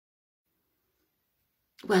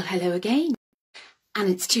Well, hello again. And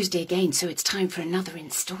it's Tuesday again, so it's time for another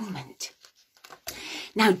instalment.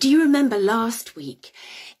 Now, do you remember last week,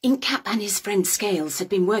 Inkcap and his friend Scales had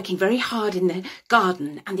been working very hard in the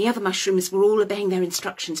garden, and the other mushrooms were all obeying their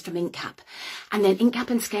instructions from Inkcap. And then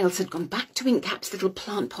Inkcap and Scales had gone back to Inkcap's little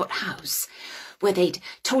plant pot house, where they'd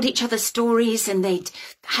told each other stories and they'd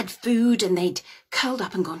had food and they'd curled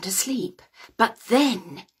up and gone to sleep. But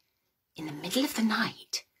then, in the middle of the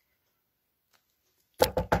night,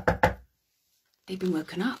 they'd been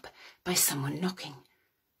woken up by someone knocking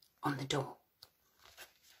on the door.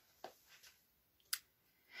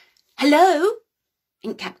 "Hello?"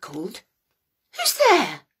 Inkcap called. "Who's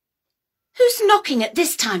there? Who's knocking at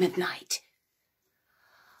this time of night?"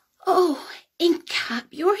 "Oh, Inkcap,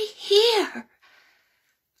 you're here,"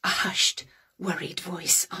 a hushed, worried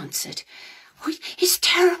voice answered. "Oh, it's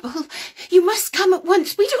terrible. You must come at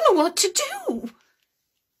once. We don't know what to do."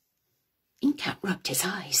 Inkcap rubbed his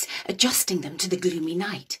eyes, adjusting them to the gloomy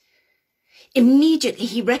night. Immediately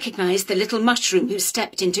he recognised the little mushroom who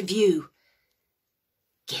stepped into view.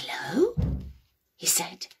 "Gillo?" he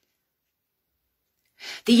said.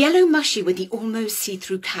 The yellow mushy with the almost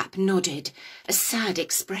see-through cap nodded, a sad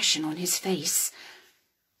expression on his face.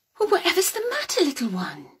 "Well, whatever's the matter, little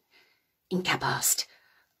one?" Inkcap asked.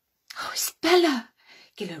 "Oh, it's Bella,"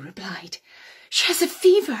 Gillo replied. "She has a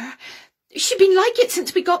fever. She's been like it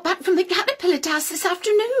since we got back from the caterpillar task this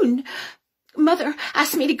afternoon. Mother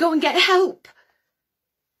asked me to go and get help."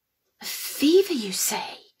 "A fever, you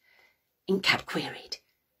say?" Inkcap queried.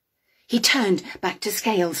 He turned back to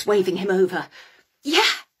Scales, waving him over.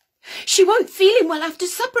 "Yeah, she wasn't feeling well after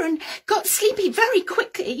supper and got sleepy very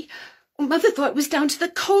quickly. Mother thought it was down to the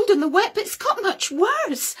cold and the wet, but it's got much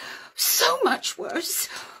worse. So much worse.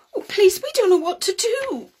 Oh, please, we don't know what to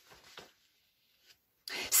do."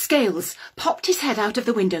 Scales popped his head out of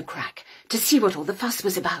the window crack to see what all the fuss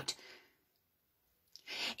was about.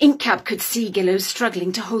 Inkcap could see Gillo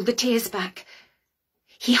struggling to hold the tears back.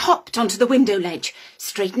 He hopped onto the window ledge,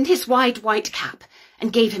 straightened his wide white cap,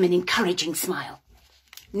 and gave him an encouraging smile.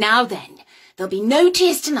 "Now then, there'll be no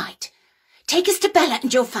tears tonight. Take us to Bella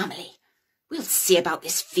and your family. We'll see about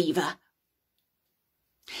this fever."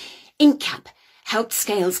 Inkcap helped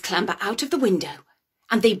Scales clamber out of the window,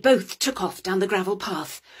 and they both took off down the gravel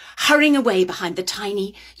path, hurrying away behind the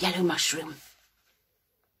tiny yellow mushroom.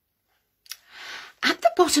 At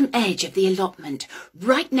the bottom edge of the allotment,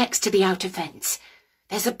 right next to the outer fence,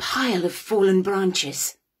 there's a pile of fallen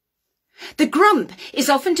branches. The Grump is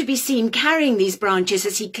often to be seen carrying these branches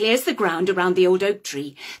as he clears the ground around the old oak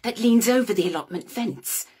tree that leans over the allotment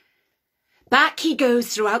fence. Back he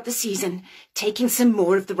goes throughout the season, taking some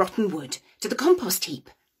more of the rotten wood to the compost heap.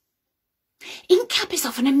 Inkcap is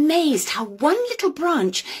often amazed how one little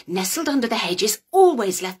branch nestled under the hedge is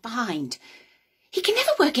always left behind. He can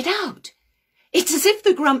never work it out. It's as if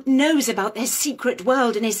the Grump knows about their secret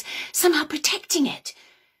world and is somehow protecting it,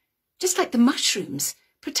 just like the mushrooms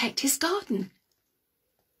protect his garden.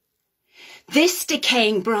 This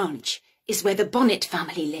decaying branch is where the Bonnet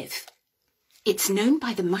family live. It's known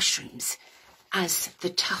by the mushrooms as the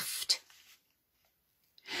tuft.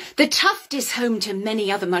 The tuft is home to many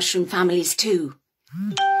other mushroom families too.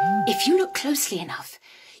 If you look closely enough,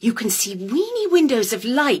 you can see weeny windows of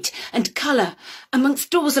light and colour amongst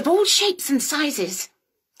doors of all shapes and sizes.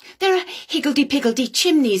 There are higgledy-piggledy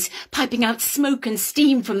chimneys piping out smoke and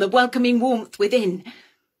steam from the welcoming warmth within.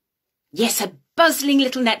 Yes, a bustling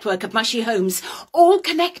little network of mushy homes, all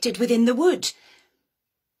connected within the wood.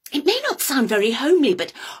 It may not sound very homely,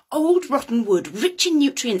 but old rotten wood, rich in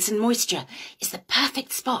nutrients and moisture, is the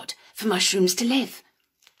perfect spot for mushrooms to live.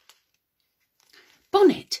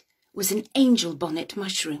 Bonnet was an angel bonnet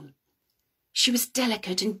mushroom. She was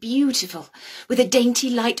delicate and beautiful, with a dainty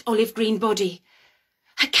light olive green body.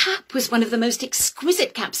 Her cap was one of the most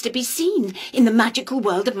exquisite caps to be seen in the magical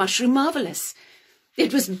world of mushroom Marvellous.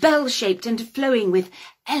 It was bell-shaped and flowing with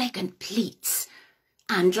elegant pleats,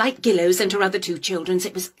 and like Gillo's and her other two children's,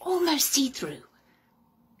 it was almost see-through.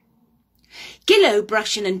 Gillo,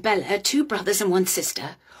 Brushin and Bella, two brothers and one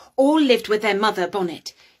sister, all lived with their mother,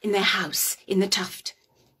 Bonnet, in their house in the tuft.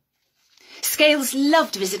 Scales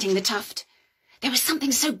loved visiting the tuft. There was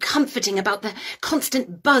something so comforting about the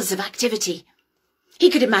constant buzz of activity. He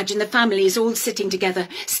could imagine the families all sitting together,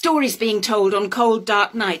 stories being told on cold,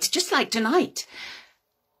 dark nights, just like tonight.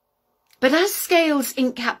 But as Scales,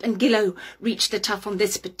 Inkcap and Gillo reached the tuft on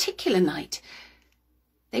this particular night,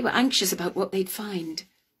 they were anxious about what they'd find.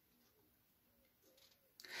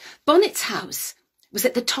 Bonnet's house was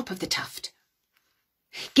at the top of the tuft.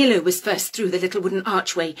 Gillo was first through the little wooden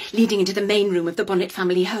archway leading into the main room of the Bonnet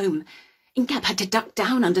family home. Inkcap had to duck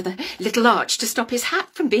down under the little arch to stop his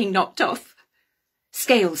hat from being knocked off.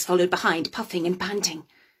 Scales followed behind, puffing and panting.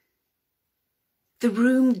 The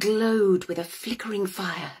room glowed with a flickering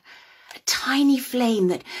fire, a tiny flame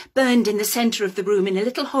that burned in the centre of the room in a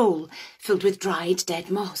little hole filled with dried dead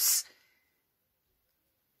moss.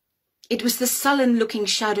 It was the sullen-looking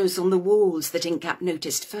shadows on the walls that Inkcap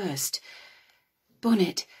noticed first.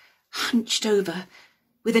 Bonnet, hunched over,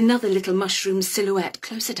 with another little mushroom silhouette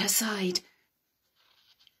close at her side.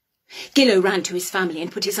 Gillo ran to his family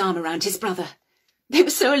and put his arm around his brother. They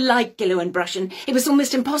were so alike, Gillo and Brushen, it was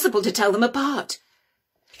almost impossible to tell them apart.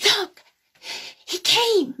 "Look, he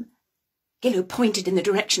came." Gillo pointed in the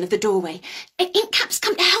direction of the doorway. "Inkcap's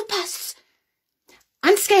come to help us."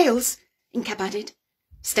 "And Scales," Inkcap added,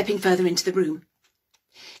 stepping further into the room.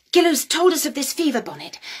 "Gillo's told us of this fever,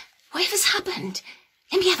 Bonnet. Whatever's happened?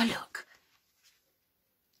 Let me have a look."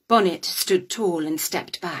 Bonnet stood tall and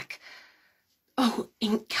stepped back. "Oh,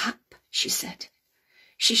 Inkcap," she said.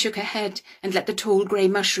 She shook her head and let the tall grey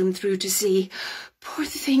mushroom through to see. "Poor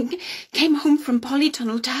thing, came home from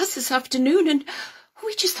Polytunnel to us this afternoon and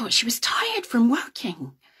we just thought she was tired from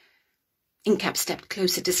working." Inkcap stepped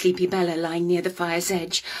closer to sleepy Bella lying near the fire's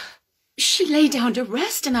edge. "She lay down to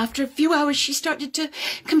rest and after a few hours she started to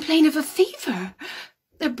complain of a fever.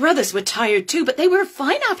 Their brothers were tired too, but they were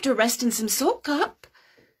fine after rest and some soak up."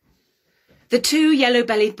 The two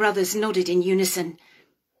yellow-bellied brothers nodded in unison.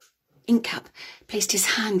 Inkcap placed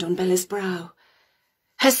his hand on Bella's brow.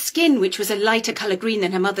 Her skin, which was a lighter colour green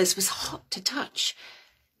than her mother's, was hot to touch.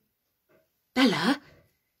 "Bella,"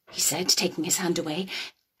 he said, taking his hand away,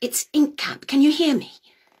 "it's Inkcap. Can you hear me?"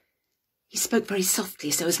 He spoke very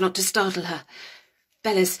softly so as not to startle her.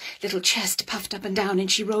 Bella's little chest puffed up and down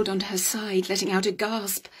and she rolled onto her side, letting out a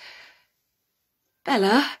gasp.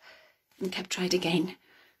 "Bella," Inkcap tried again.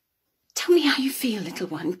 "Tell me how you feel, little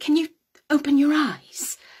one. Can you open your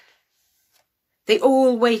eyes?" They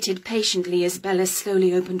all waited patiently as Bella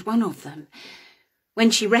slowly opened one of them.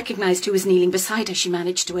 When she recognised who was kneeling beside her, she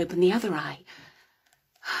managed to open the other eye.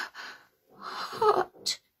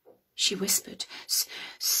 "Hot," she whispered.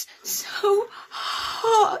 So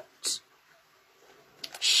hot."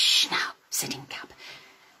 "Shh now," said Inkcap.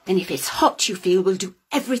 "Then if it's hot you feel, we'll do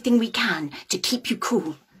everything we can to keep you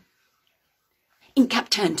cool." Inkcap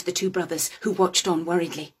turned to the two brothers, who watched on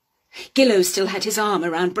worriedly. Gillo still had his arm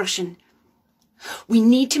around Brushen. "We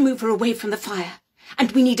need to move her away from the fire,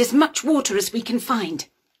 and we need as much water as we can find.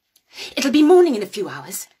 It'll be morning in a few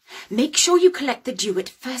hours. Make sure you collect the dew at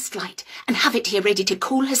first light and have it here ready to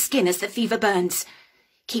cool her skin as the fever burns.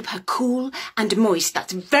 Keep her cool and moist,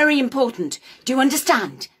 that's very important. Do you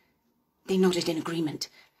understand?" They nodded in agreement.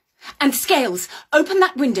 "And Scales, open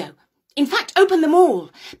that window. In fact, open them all.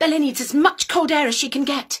 Bella needs as much cold air as she can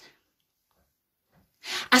get."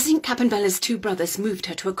 As Inkcap and Bella's two brothers moved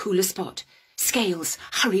her to a cooler spot, Scales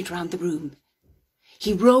hurried round the room.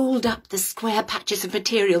 He rolled up the square patches of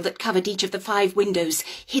material that covered each of the 5 windows,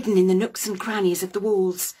 hidden in the nooks and crannies of the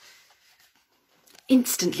walls.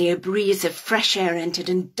 Instantly a breeze of fresh air entered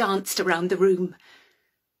and danced around the room.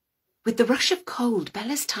 With the rush of cold,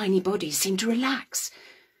 Bella's tiny body seemed to relax.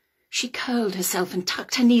 She curled herself and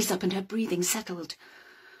tucked her knees up and her breathing settled.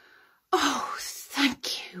 "Oh,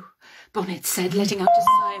 thank you," Bonnet said, letting out a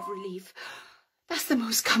sigh of relief. "That's the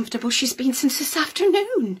most comfortable she's been since this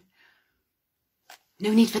afternoon."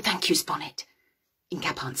 "No need for thank yous, Bonnet,"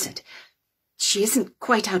 Inkcap answered. "She isn't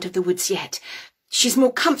quite out of the woods yet. She's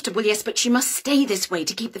more comfortable, yes, but she must stay this way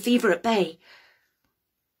to keep the fever at bay."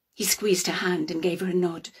 He squeezed her hand and gave her a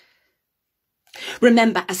nod.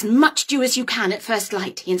 "Remember, as much dew as you can at first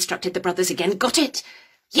light," he instructed the brothers again. "Got it?"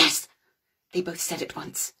 "Yes," they both said at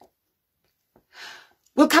once.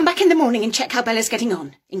 "We'll come back in the morning and check how Bella's getting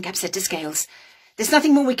on," Inkcap said to Scales. "There's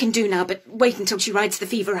nothing more we can do now but wait until she rides the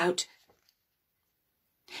fever out."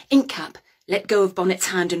 Inkcap let go of Bonnet's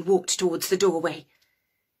hand and walked towards the doorway.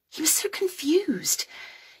 He was so confused.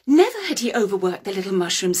 Never had he overworked the little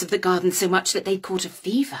mushrooms of the garden so much that they'd caught a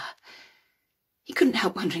fever. He couldn't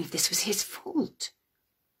help wondering if this was his fault.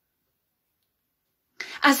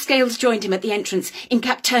 As Scales joined him at the entrance,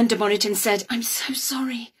 Inkcap turned to Bonnet and said, "I'm so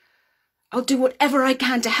sorry. I'll do whatever I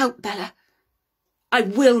can to help Bella. I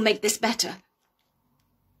will make this better."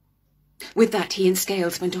 With that, he and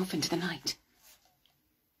Scales went off into the night.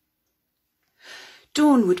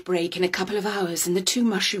 Dawn would break in a couple of hours, and the two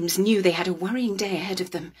mushrooms knew they had a worrying day ahead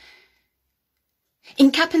of them.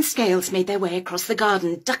 Inkcap and Scales made their way across the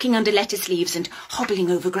garden, ducking under lettuce leaves and hobbling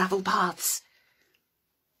over gravel paths.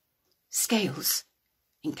 "Scales,"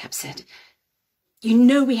 Inkcap said, "you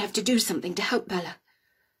know we have to do something to help Bella.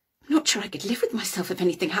 I'm not sure I could live with myself if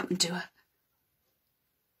anything happened to her."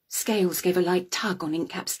 Scales gave a light tug on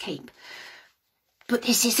Inkcap's cape. But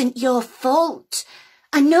this isn't your fault.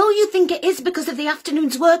 I know you think it is because of the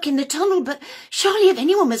afternoon's work in the tunnel, but surely if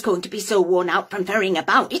anyone was going to be so worn out from ferrying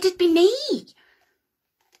about, it'd be me.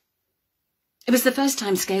 It was the first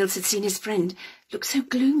time Scales had seen his friend look so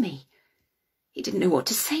gloomy. He didn't know what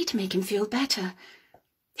to say to make him feel better.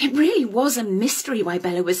 It really was a mystery why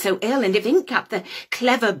Bella was so ill, and if Inkcap, the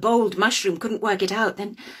clever, bold mushroom, couldn't work it out,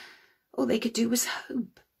 then all they could do was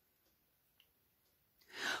hope.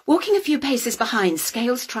 Walking a few paces behind,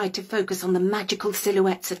 Scales tried to focus on the magical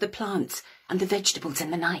silhouettes of the plants and the vegetables in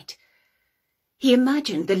the night. He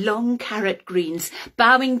imagined the long carrot greens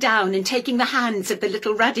bowing down and taking the hands of the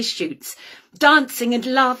little radish shoots, dancing and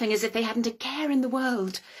laughing as if they hadn't a care in the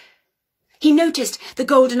world. He noticed the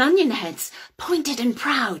golden onion heads, pointed and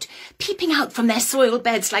proud, peeping out from their soil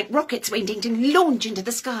beds like rockets waiting to launch into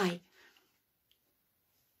the sky.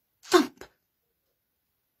 Thump!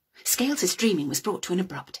 Scales' dreaming was brought to an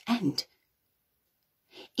abrupt end.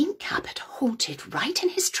 Inkcap had halted right in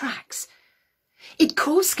his tracks. It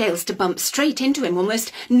caused Scales to bump straight into him,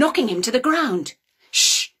 almost knocking him to the ground.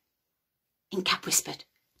 "Shh!" Inkcap whispered,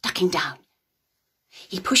 ducking down.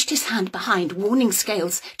 He pushed his hand behind, warning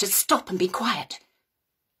Scales to stop and be quiet.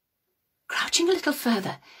 Crouching a little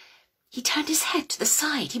further, he turned his head to the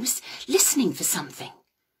side. He was listening for something.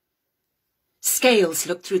 Scales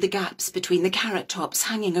looked through the gaps between the carrot tops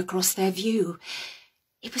hanging across their view.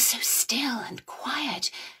 It was so still and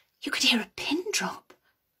quiet, you could hear a pin drop.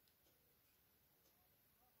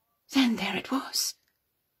 Then there it was,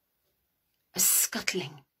 a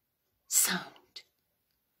scuttling sound.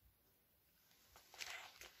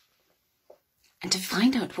 And to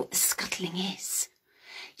find out what the scuttling is,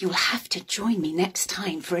 you'll have to join me next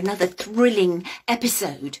time for another thrilling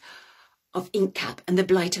episode of Inkcap and the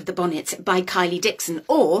Blight of the Bonnets by Kylie Dixon.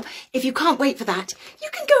 Or, if you can't wait for that, you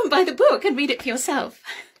can go and buy the book and read it for yourself.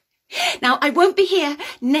 Now, I won't be here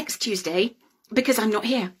next Tuesday because I'm not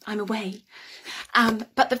here. I'm away.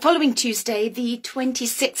 But the following Tuesday, the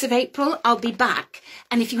 26th of April, I'll be back.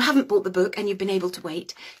 And if you haven't bought the book and you've been able to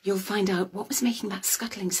wait, you'll find out what was making that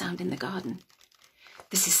scuttling sound in the garden.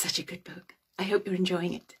 This is such a good book. I hope you're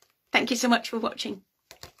enjoying it. Thank you so much for watching.